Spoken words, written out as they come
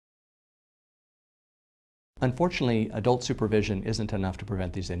Unfortunately, adult supervision isn't enough to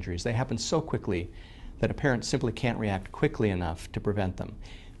prevent these injuries. They happen so quickly that a parent simply can't react quickly enough to prevent them.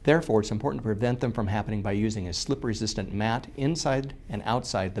 Therefore, it's important to prevent them from happening by using a slip-resistant mat inside and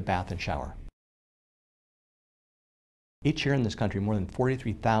outside the bath and shower. Each year in this country, more than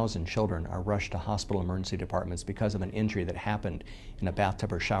 43,000 children are rushed to hospital emergency departments because of an injury that happened in a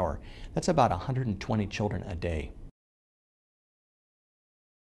bathtub or shower. That's about 120 children a day.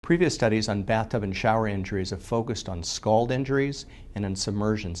 Previous studies on bathtub and shower injuries have focused on scald injuries and on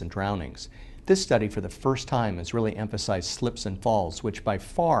submersions and drownings. This study, for the first time, has really emphasized slips and falls, which by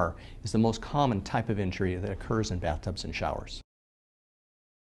far is the most common type of injury that occurs in bathtubs and showers.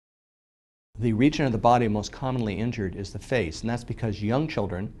 The region of the body most commonly injured is the face, and that's because young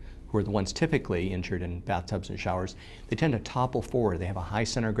children, who are the ones typically injured in bathtubs and showers, they tend to topple forward. They have a high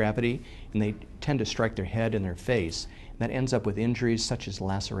center of gravity, and they tend to strike their head and their face, and that ends up with injuries such as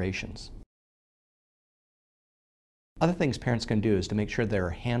lacerations. Other things parents can do is to make sure there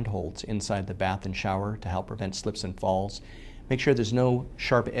are handholds inside the bath and shower to help prevent slips and falls, make sure there's no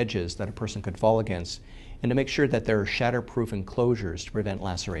sharp edges that a person could fall against, and to make sure that there are shatterproof enclosures to prevent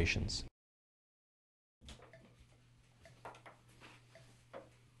lacerations.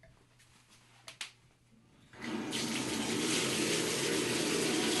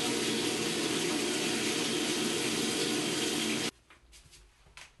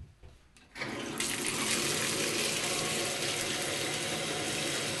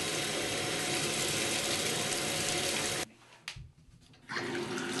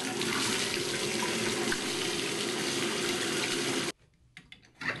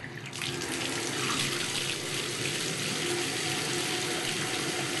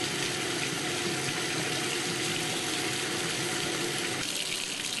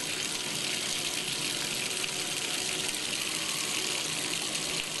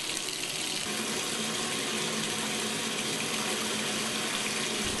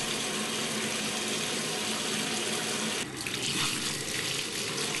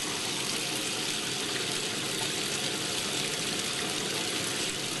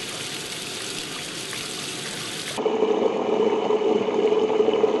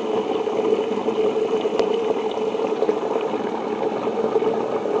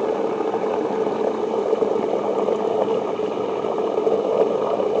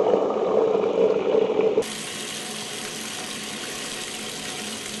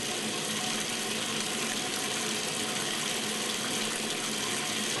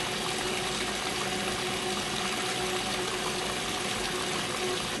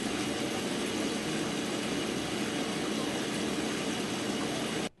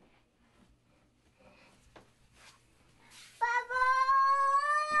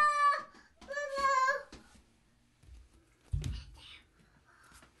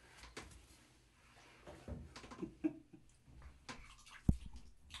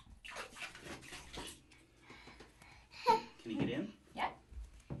 Can you get in? Yeah.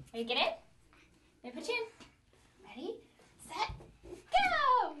 Ready to get in? Let me put you in. Ready, set,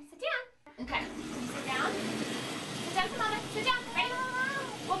 go! Sit down. Okay. Sit down. Sit down for Mama. Sit down. Ready?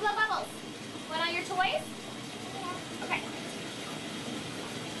 We'll blow bubbles. Want all your toys? Okay.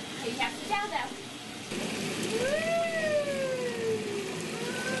 Okay, you have to sit down though.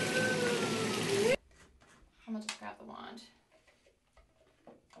 I'm gonna just grab the wand.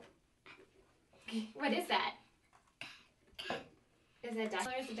 What is that? Is it a duck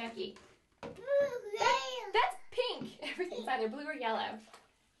or is it a ducky? That's pink. Everything's either blue or yellow.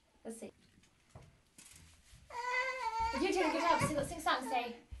 Let's see. You're doing a good job. Let's sing a song.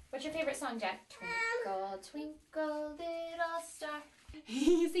 Say, what's your favorite song, Jack? Twinkle, twinkle, little star.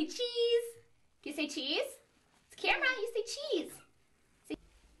 You say cheese. Can you say cheese? It's camera. You say cheese. See?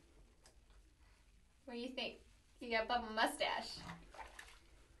 What do you think? You got a bubble mustache.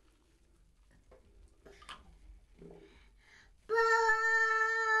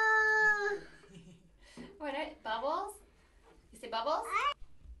 What? Bubbles? You say bubbles?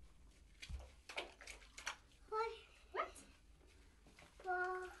 What?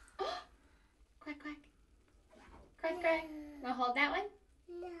 Quack, quack. Quack, quack. Wanna hold that one?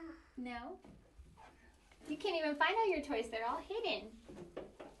 No. No? You can't even find all your toys. They're all hidden.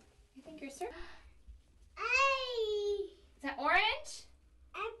 You think you're certain? Is that orange?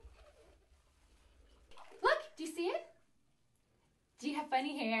 Look, do you see it? Do you have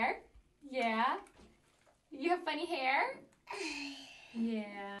funny hair? Yeah. You have funny hair?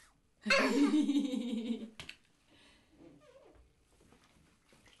 Yeah.